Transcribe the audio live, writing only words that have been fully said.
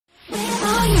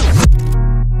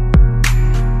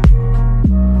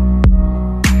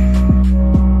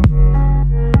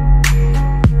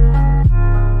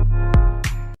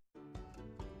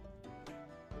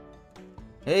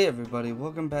everybody,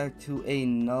 welcome back to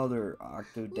another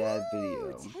OCTODAD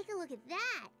video. Take a look at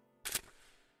that!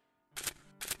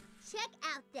 Check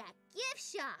out that gift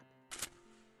shop!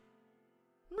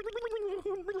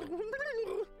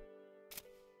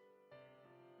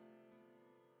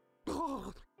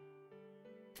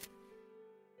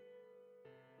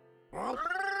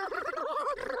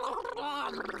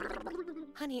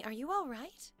 Honey, are you all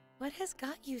right? What has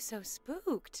got you so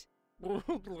spooked?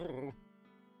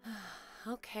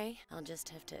 Okay, I'll just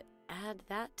have to add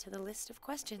that to the list of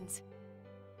questions.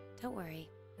 Don't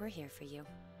worry, we're here for you.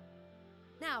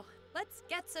 Now, let's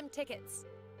get some tickets.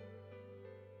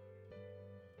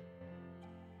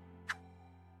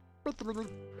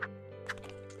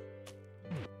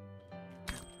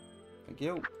 Thank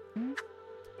you.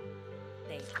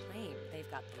 They claim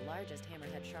they've got the largest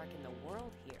hammerhead shark in the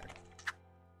world here.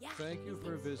 Yeah, Thank you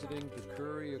for visiting the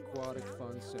Curry Aquatic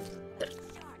Fun Center.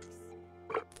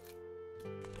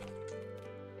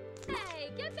 Hey,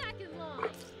 get back in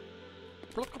line!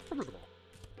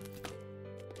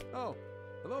 Oh,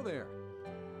 hello there.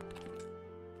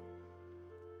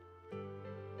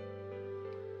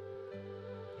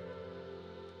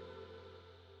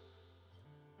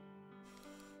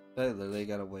 I literally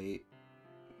gotta wait.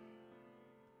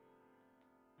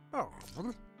 Oh,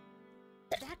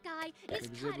 That guy is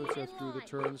exhibits cutting are in through the line.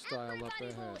 turnstile up Everybody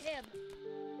move ahead. him.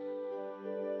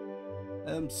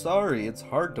 I'm sorry, it's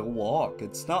hard to walk.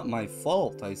 It's not my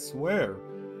fault, I swear.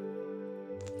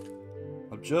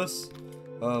 I'm just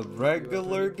a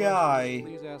regular guy.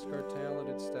 Please ask our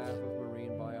talented staff of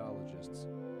marine biologists.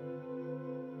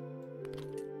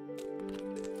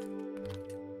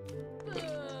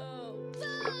 Boo!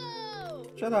 Boo!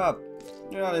 Shut up.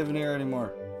 You're not even here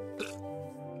anymore.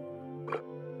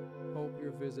 Hope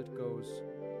your visit goes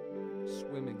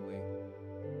swimmingly.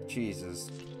 Jesus.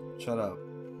 Shut up.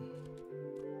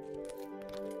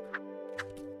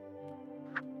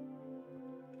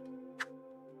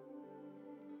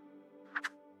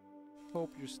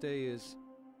 Hope your stay is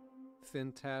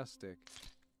fantastic.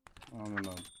 I'm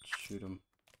gonna shoot him.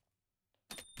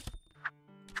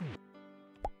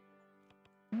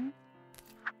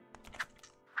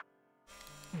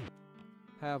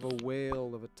 Have a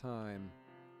whale of a time.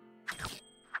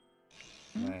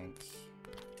 Thanks.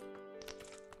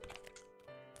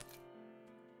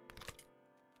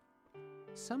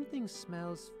 Something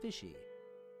smells fishy.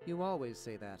 You always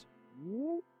say that.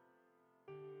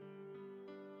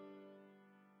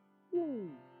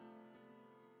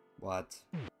 What?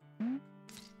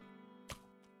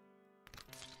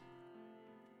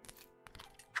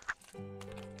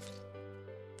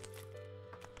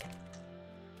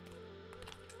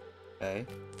 Okay.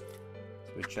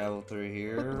 So we travel through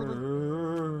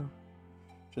here.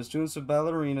 Just doing some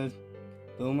ballerina.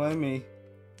 Don't mind me.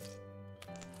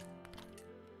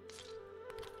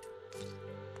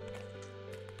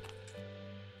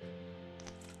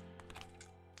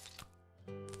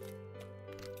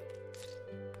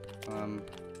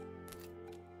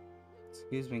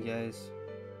 Excuse me, guys.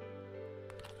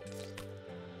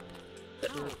 Sir,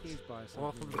 please buy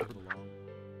something to belong.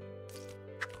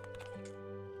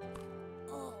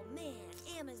 Oh man,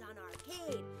 Amazon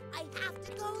Arcade! I have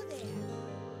to go there!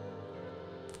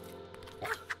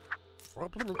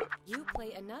 You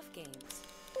play enough games.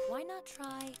 Why not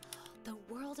try the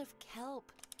World of Kelp?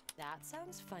 That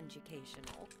sounds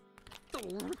funjucational.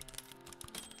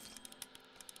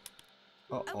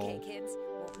 Uh-oh. Okay, kids,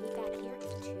 we'll be back here in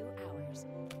 2 hours.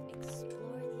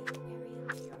 Explore the aquarium to your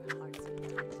heart's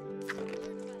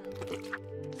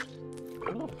I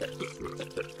want to learn about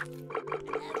snugglefish.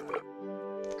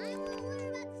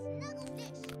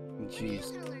 Jeez.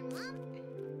 What are you gonna learn, Mom?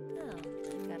 Oh,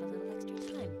 I've got a little extra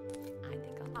time. I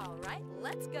think I'll... All right,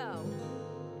 let's go.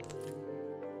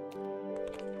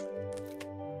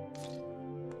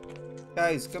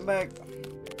 Guys, come back.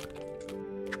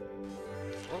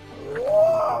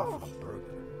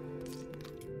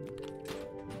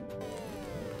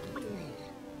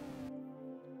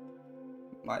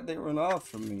 Why'd they run off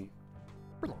from me?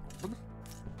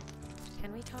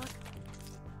 Can we talk?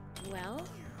 Well,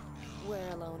 we're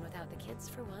alone without the kids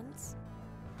for once.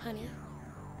 Honey,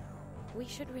 we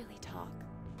should really talk.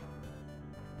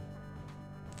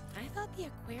 I thought the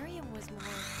aquarium was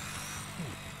more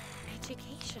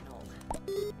educational.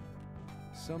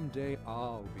 Someday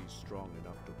I'll be strong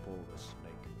enough to pull the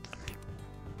snake.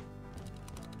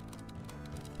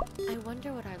 I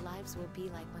wonder what our lives will be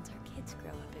like once our kids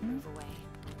grow up and move away.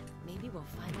 Maybe we'll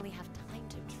finally have time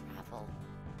to travel.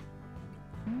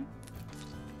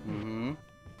 Mm-hmm.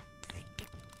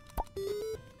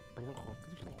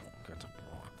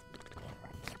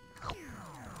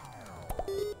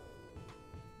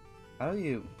 How do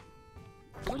you...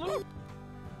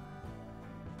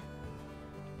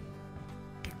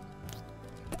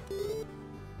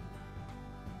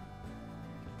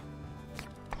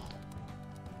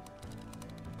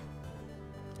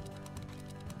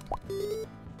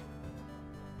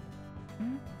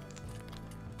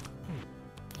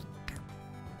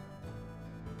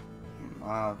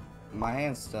 My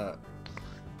hand's stuck.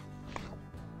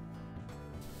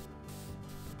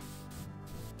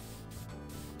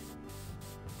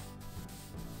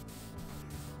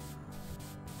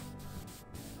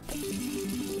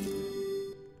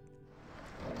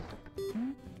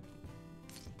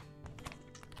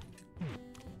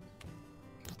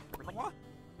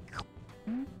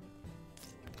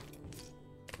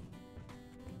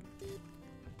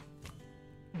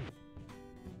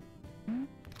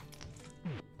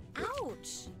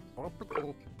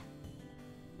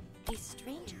 These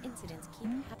strange incidents keep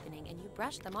happening and you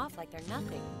brush them off like they're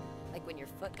nothing. Like when your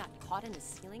foot got caught in a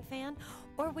ceiling fan,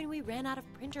 or when we ran out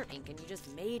of printer ink and you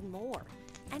just made more.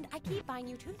 And I keep buying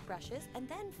you toothbrushes and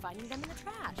then finding them in the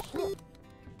trash.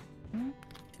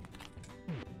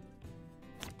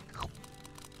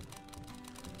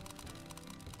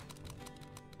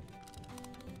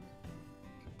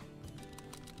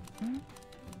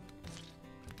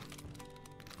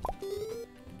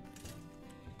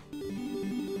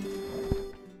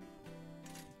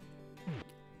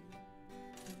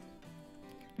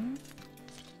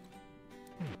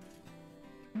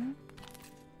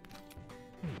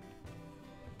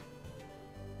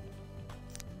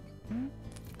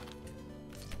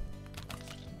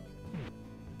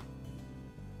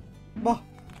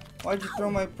 Why'd you throw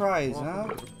my prize, huh?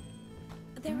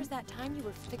 There was that time you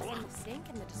were fixing the sink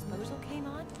and the disposal came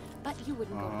on, but you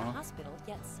wouldn't go to the hospital,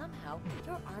 yet somehow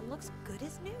your arm looks good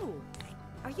as new.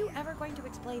 Are you ever going to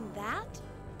explain that?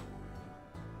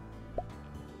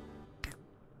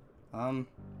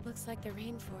 Looks like the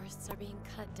rainforests are being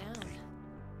cut down.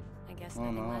 I guess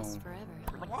nothing lasts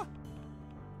forever, huh?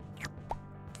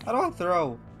 I don't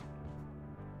throw.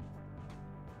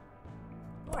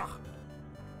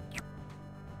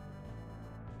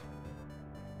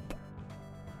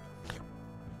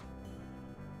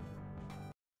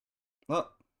 Oh.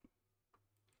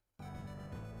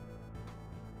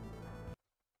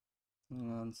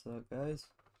 Hang on a sec, guys.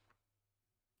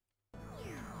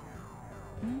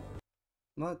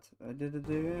 What? I did it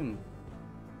again.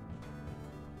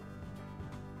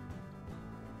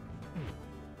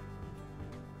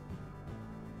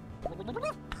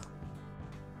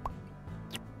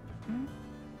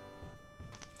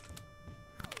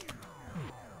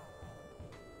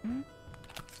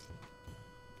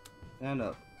 Stand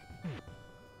up.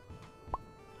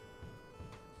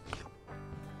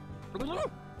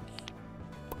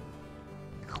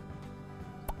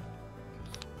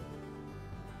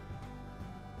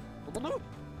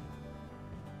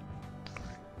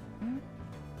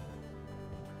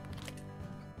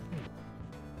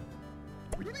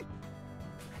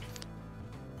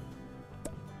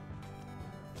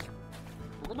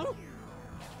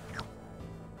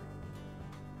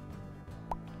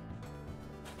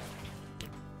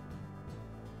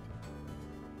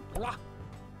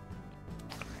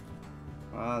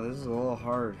 Wow, this is a little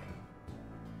hard.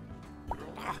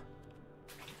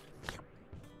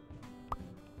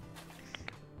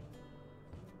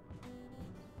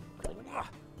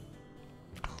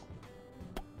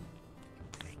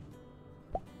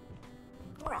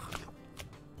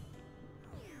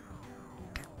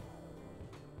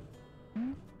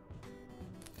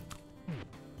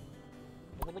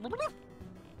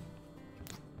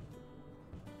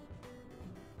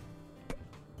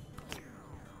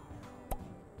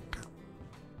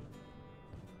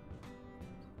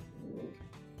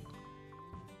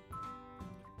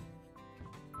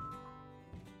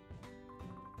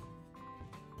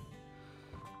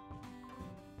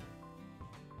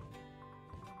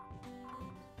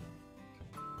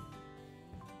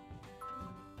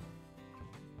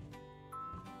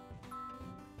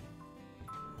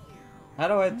 How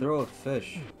do I throw a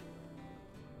fish?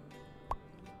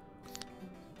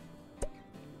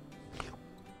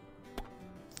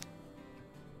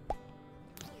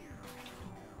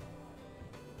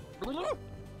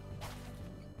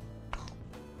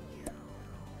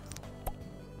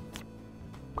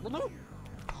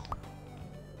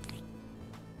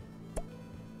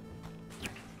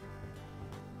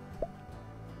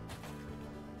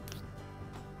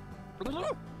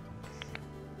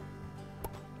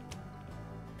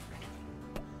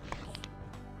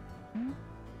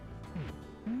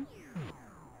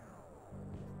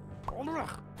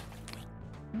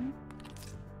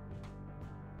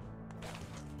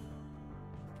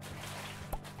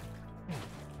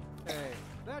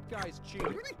 guy's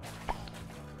cheating.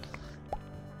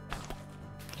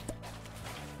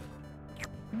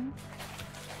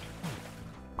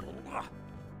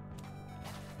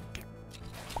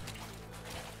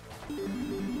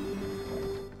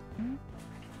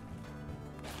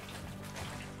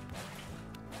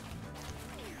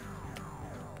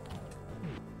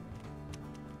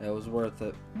 It was worth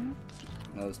it.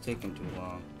 That was taking too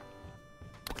long.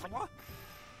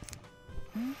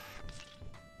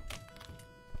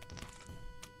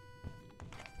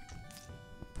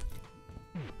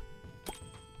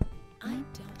 I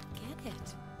don't get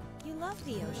it. You love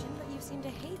the ocean, but you seem to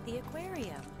hate the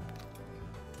aquarium.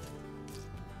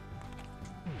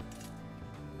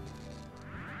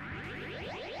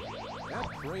 That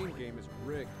crane game is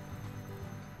rigged.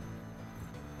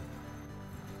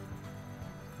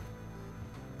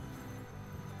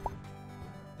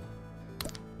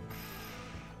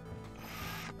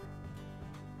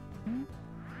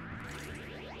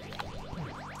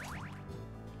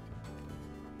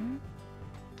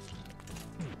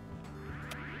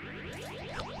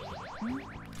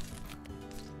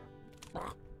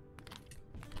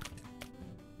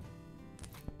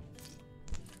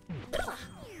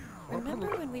 Remember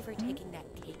when we were taking that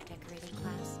cake decorating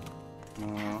class?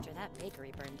 After that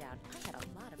bakery burned down, I had a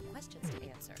lot of questions to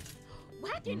answer.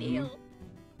 Wackaneel!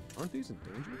 Aren't these in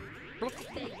danger?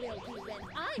 They will be when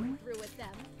I'm through with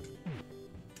them.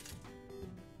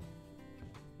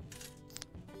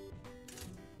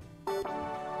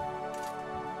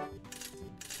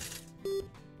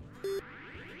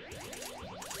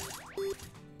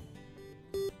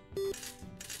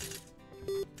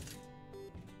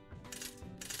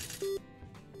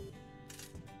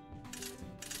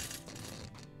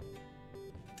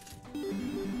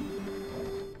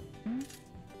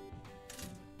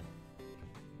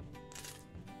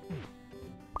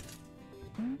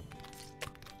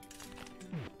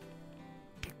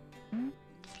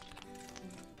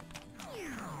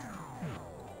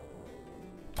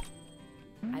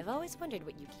 I've always wondered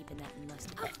what you keep in that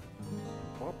musty.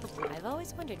 I've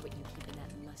always wondered what you keep in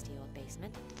that musty old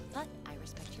basement, but I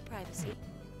respect your privacy.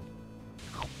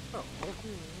 I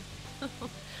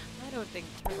don't think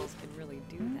turtles can really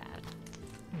do that.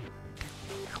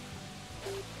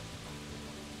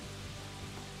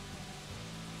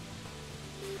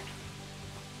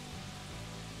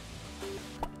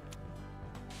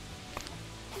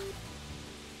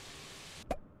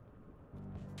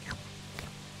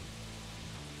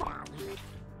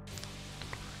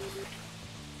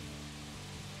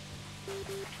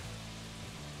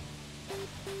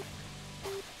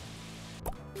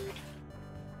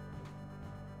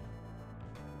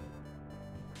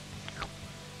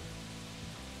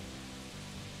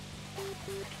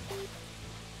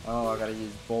 Oh, I gotta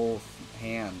use both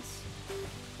hands.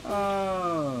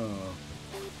 Oh.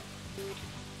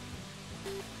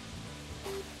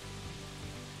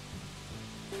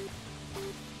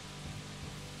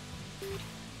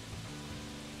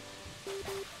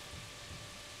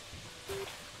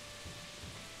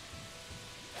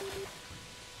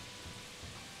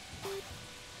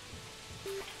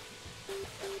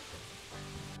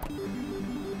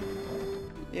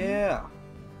 Yeah.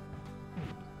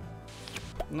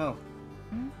 No.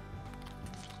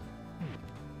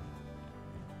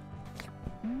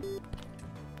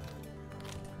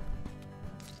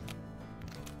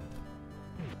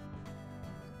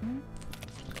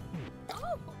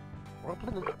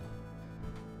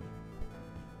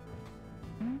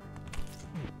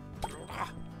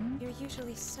 You're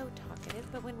usually so talkative,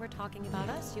 but when we're talking about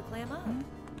us, you clam up.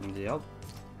 Yep.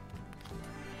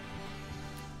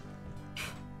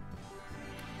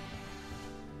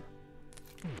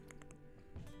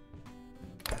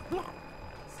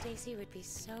 Stacy would be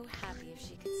so happy if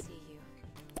she could see you.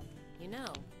 You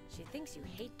know, she thinks you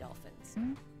hate dolphins.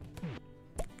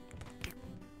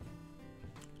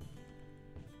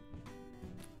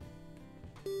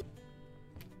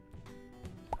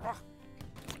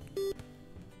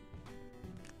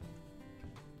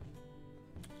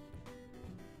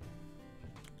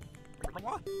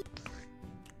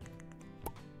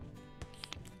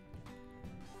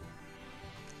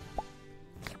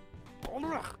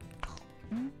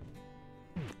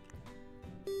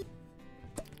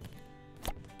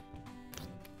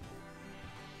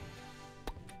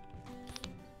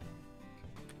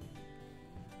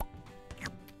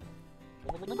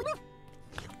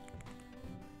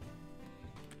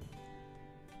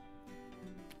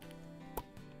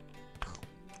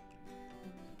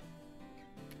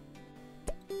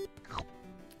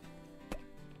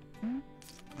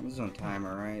 This is on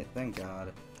timer, right? Thank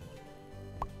God.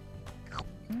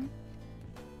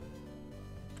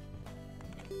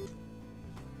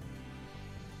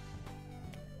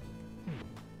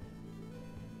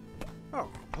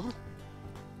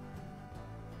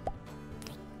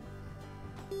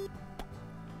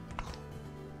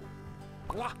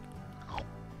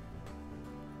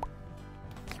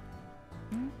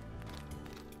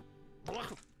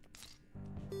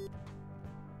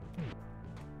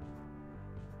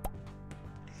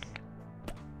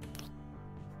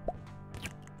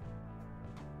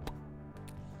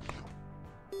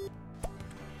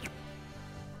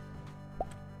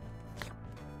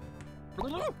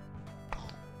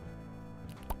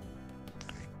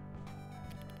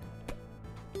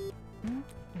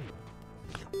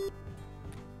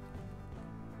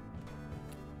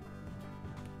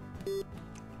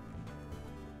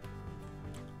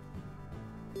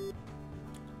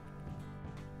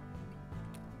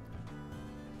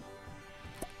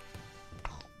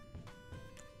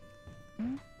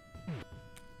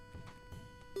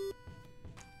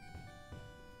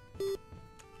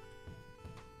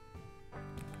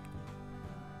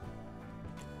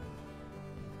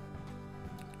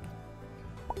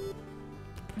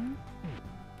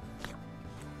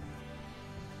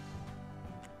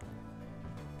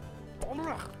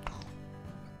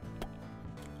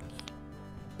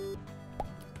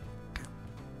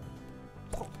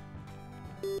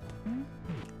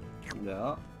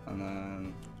 Yeah, and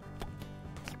then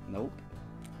nope.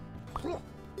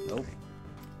 Nope.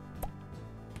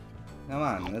 Come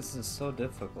on, this is so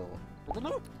difficult.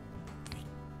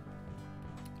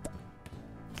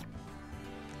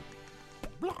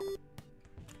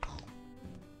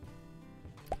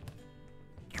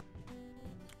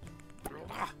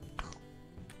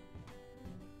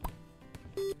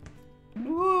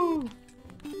 Woo!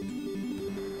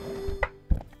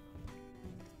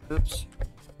 Oops.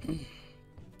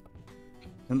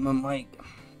 Hit my mic.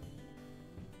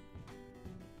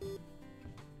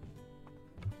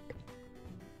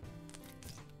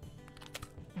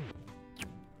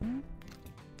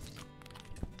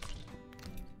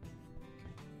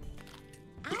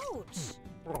 Ouch!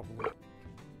 Oh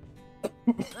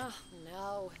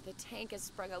no, the tank has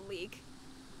sprung a leak.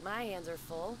 My hands are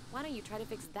full. Why don't you try to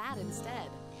fix that instead?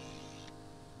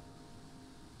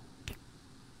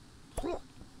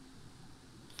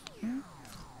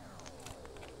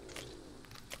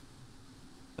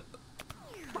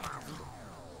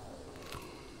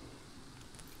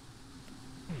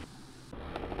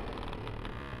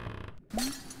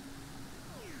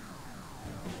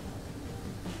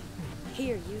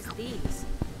 Here, use these.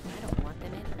 I don't want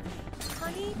them anyway.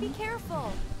 Honey, be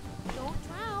careful. Don't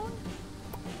drown.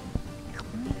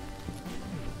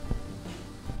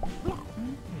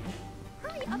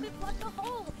 Hurry up and plug the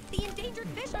hole. The endangered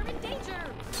fish are in danger.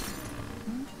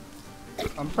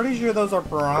 I'm pretty sure those are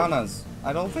piranhas.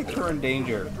 I don't think they're in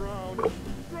danger. Drown!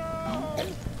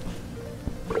 Drown!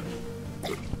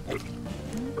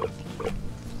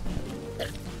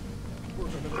 We're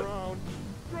gonna drown!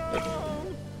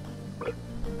 Drown!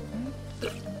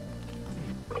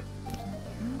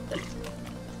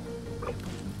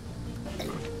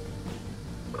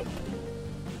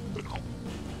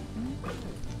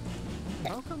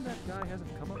 How come that guy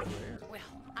hasn't come up for air? Well,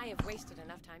 I have wasted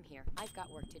enough time here. I've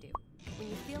got work to do. When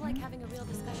you feel like having a real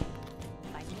discussion,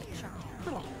 find me at the shark.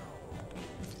 Oh.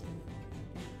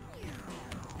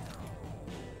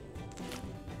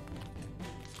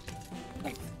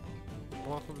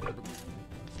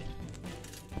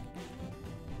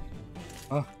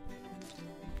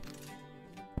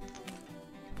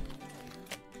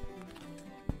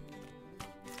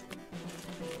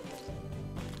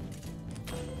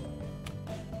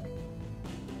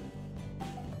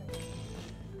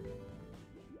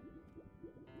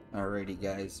 Alrighty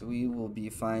guys, we will be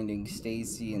finding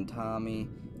Stacy and Tommy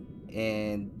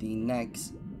in the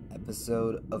next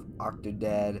episode of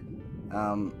OCTODAD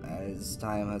as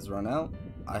time has run out.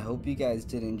 I hope you guys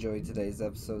did enjoy today's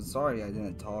episode. Sorry I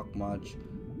didn't talk much.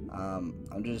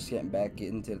 I'm just getting back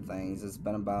into things. It's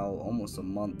been about almost a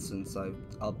month since I've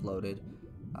uploaded.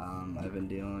 I've been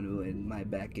dealing with my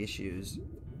back issues.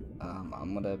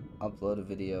 I'm gonna upload a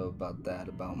video about that,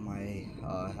 about my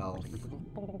health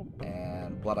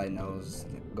and what I know is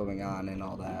going on and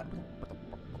all that.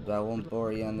 But I won't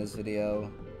bore you on this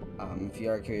video. If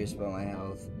you are curious about my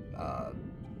health,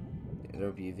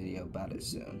 there'll be a video about it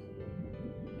soon.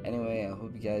 Anyway, I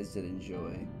hope you guys did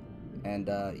enjoy. And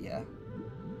yeah,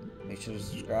 make sure to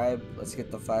subscribe. Let's get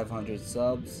the 500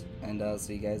 subs, and I'll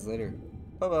see you guys later.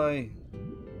 Bye bye.